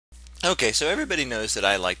Okay, so everybody knows that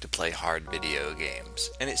I like to play hard video games,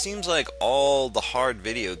 and it seems like all the hard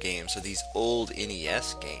video games are these old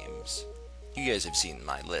NES games. You guys have seen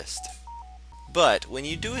my list. But when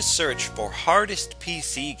you do a search for hardest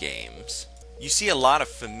PC games, you see a lot of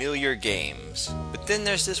familiar games, but then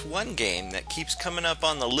there's this one game that keeps coming up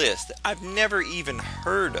on the list that I've never even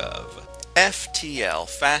heard of. FTL,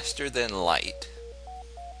 Faster Than Light.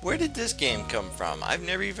 Where did this game come from? I've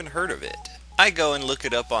never even heard of it. I go and look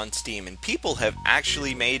it up on Steam, and people have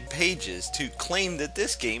actually made pages to claim that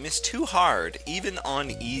this game is too hard, even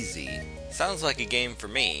on easy. Sounds like a game for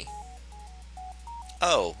me.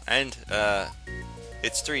 Oh, and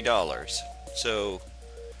it's $3. So,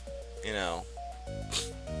 you know,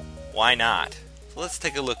 why not? So let's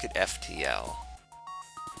take a look at FTL.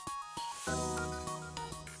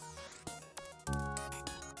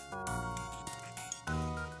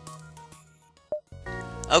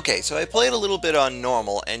 Okay, so I played a little bit on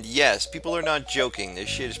normal, and yes, people are not joking, this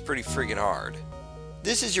shit is pretty friggin' hard.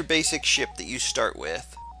 This is your basic ship that you start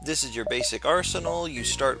with. This is your basic arsenal. You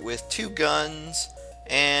start with 2 guns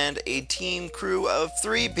and a team crew of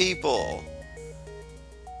 3 people.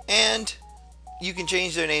 And you can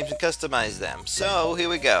change their names and customize them. So, here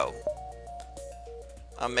we go.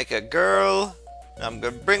 I'll make a girl. I'm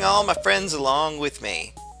gonna bring all my friends along with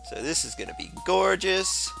me. So this is gonna be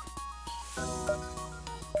gorgeous.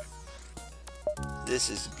 This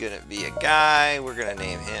is gonna be a guy. We're gonna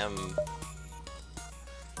name him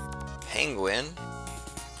Penguin.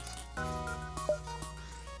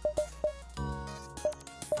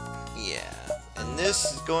 Yeah. And this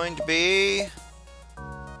is going to be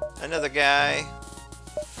another guy.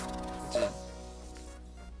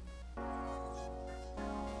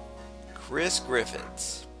 Chris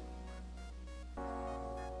Griffiths.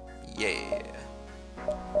 Yeah.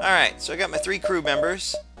 Alright, so I got my 3 crew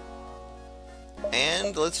members.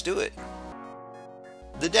 And let's do it.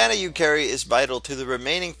 The data you carry is vital to the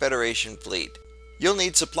remaining Federation fleet. You'll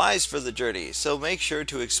need supplies for the journey, so make sure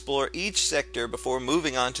to explore each sector before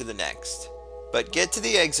moving on to the next. But get to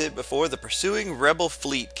the exit before the pursuing rebel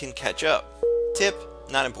fleet can catch up. Tip,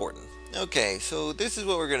 not important. Okay, so this is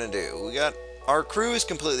what we're gonna do. We got our crew is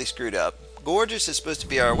completely screwed up. Gorgeous is supposed to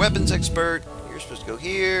be our weapons expert. You're supposed to go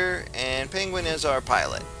here, and Penguin is our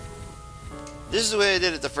pilot. This is the way I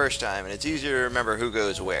did it the first time, and it's easier to remember who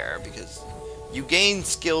goes where, because you gain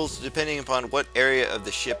skills depending upon what area of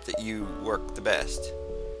the ship that you work the best.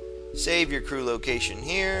 Save your crew location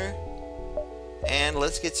here, and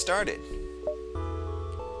let's get started.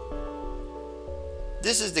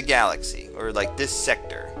 This is the galaxy, or like this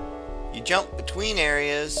sector. You jump between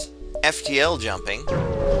areas, FTL jumping.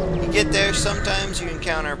 You get there, sometimes you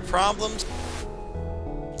encounter problems.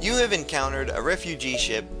 You have encountered a refugee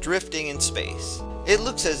ship drifting in space. It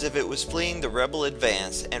looks as if it was fleeing the rebel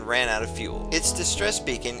advance and ran out of fuel. Its distress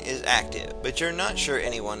beacon is active, but you're not sure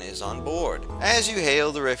anyone is on board. As you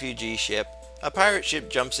hail the refugee ship, a pirate ship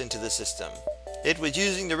jumps into the system. It was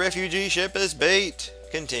using the refugee ship as bait.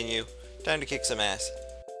 Continue. Time to kick some ass.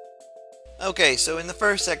 Okay, so in the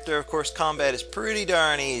first sector, of course, combat is pretty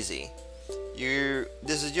darn easy.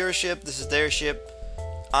 This is your ship, this is their ship.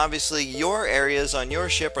 Obviously, your areas on your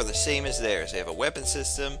ship are the same as theirs. They have a weapon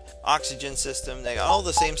system, oxygen system, they got all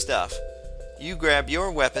the same stuff. You grab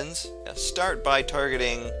your weapons, start by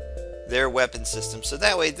targeting their weapon system, so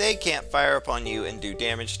that way they can't fire upon you and do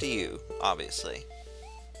damage to you, obviously.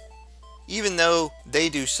 Even though they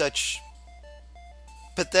do such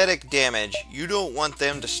pathetic damage, you don't want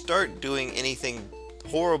them to start doing anything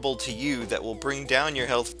horrible to you that will bring down your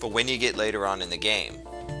health for when you get later on in the game.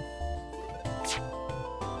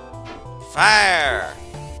 Fire!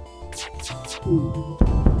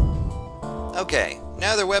 Okay,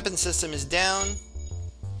 now their weapon system is down.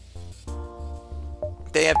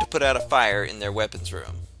 They have to put out a fire in their weapons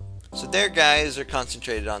room. So their guys are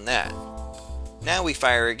concentrated on that. Now we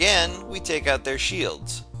fire again, we take out their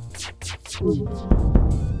shields.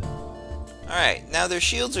 Alright, now their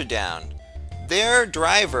shields are down. Their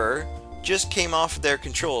driver just came off their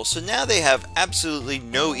control, so now they have absolutely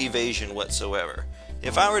no evasion whatsoever.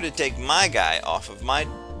 If I were to take my guy off of my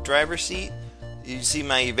driver's seat, you see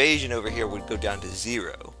my evasion over here would go down to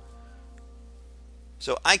 0.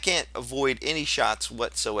 So I can't avoid any shots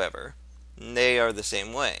whatsoever. And they are the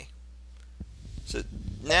same way. So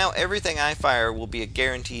now everything I fire will be a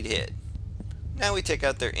guaranteed hit. Now we take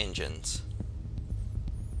out their engines.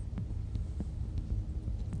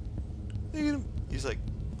 Look at him. He's like,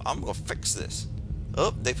 I'm gonna fix this.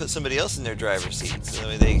 Oh, they put somebody else in their driver's seat,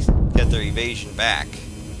 so they got their evasion back.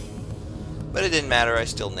 But it didn't matter, I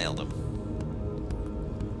still nailed them.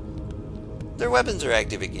 Their weapons are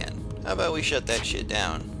active again. How about we shut that shit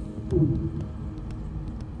down? And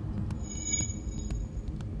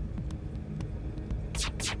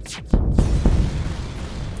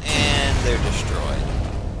they're destroyed.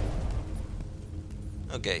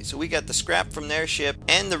 Okay, so we got the scrap from their ship,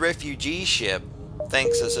 and the refugee ship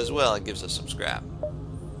thanks us as well. It gives us some scrap.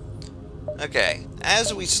 Okay,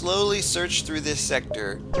 as we slowly search through this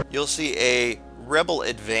sector, you'll see a rebel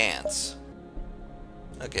advance.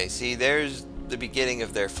 Okay, see, there's the beginning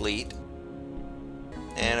of their fleet.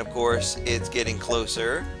 And of course, it's getting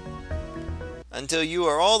closer until you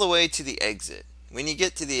are all the way to the exit. When you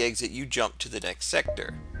get to the exit, you jump to the next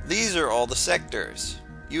sector. These are all the sectors.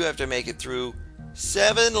 You have to make it through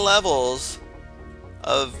 7 levels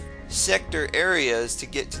of sector areas to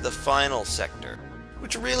get to the final sector,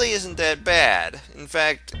 which really isn't that bad. In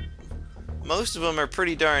fact, most of them are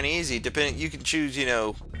pretty darn easy. You can choose, you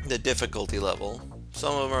know, the difficulty level.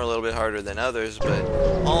 Some of them are a little bit harder than others, but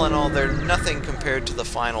all in all, they're nothing compared to the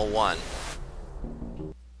final one.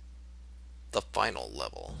 The final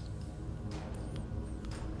level.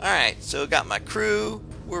 Alright, so I got my crew.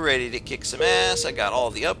 We're ready to kick some ass. I got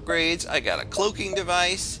all the upgrades. I got a cloaking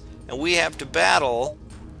device. And we have to battle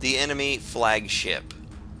the enemy flagship.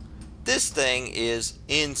 This thing is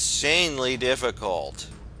insanely difficult.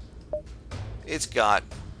 It's got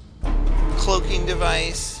cloaking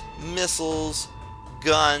device, missiles,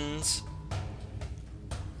 guns,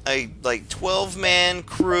 a like 12-man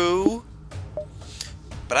crew.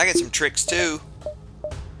 But I got some tricks too.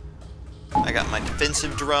 I got my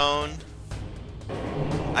defensive drone.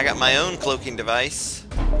 I got my own cloaking device.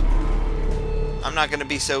 I'm not going to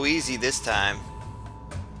be so easy this time.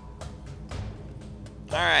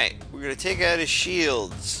 Alright, we're going to take out his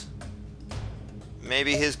shields.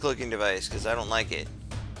 Maybe his cloaking device, because I don't like it.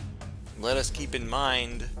 Let us keep in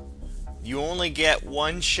mind, you only get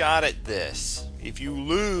one shot at this. If you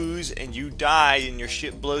lose and you die and your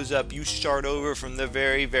ship blows up, you start over from the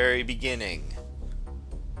very, very beginning.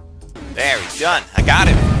 There, he's done. I got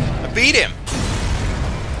him. I beat him.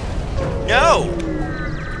 No!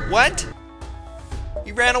 What?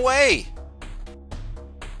 He ran away.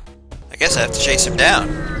 I guess I have to chase him down.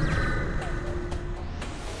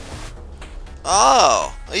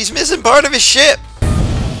 Oh, he's missing part of his ship.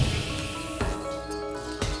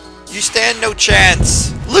 You stand no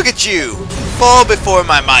chance. Look at you. Fall before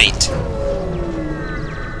my might.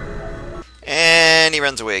 And he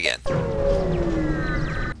runs away again.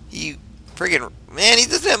 He friggin'... Man, he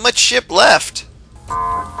doesn't have much ship left.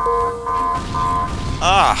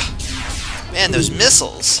 Ah. Man, those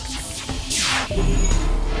missiles.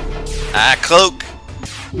 Ah, cloak.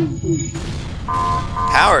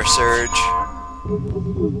 Power surge.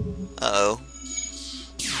 Uh-oh.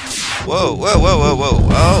 Whoa, whoa, whoa, whoa, whoa,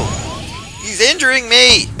 whoa. He's injuring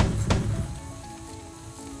me.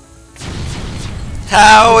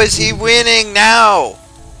 How is he winning now?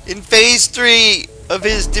 In phase 3 of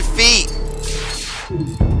his defeat.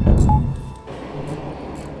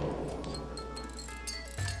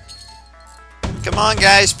 Come on,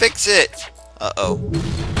 guys, fix it. Uh-oh.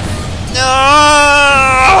 No!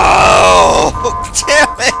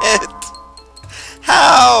 Damn it!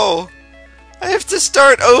 How? I have to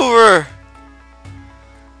start over.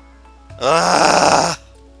 Ah!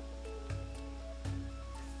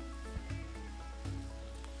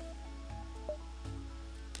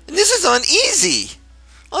 And this is on easy.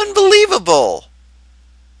 Unbelievable.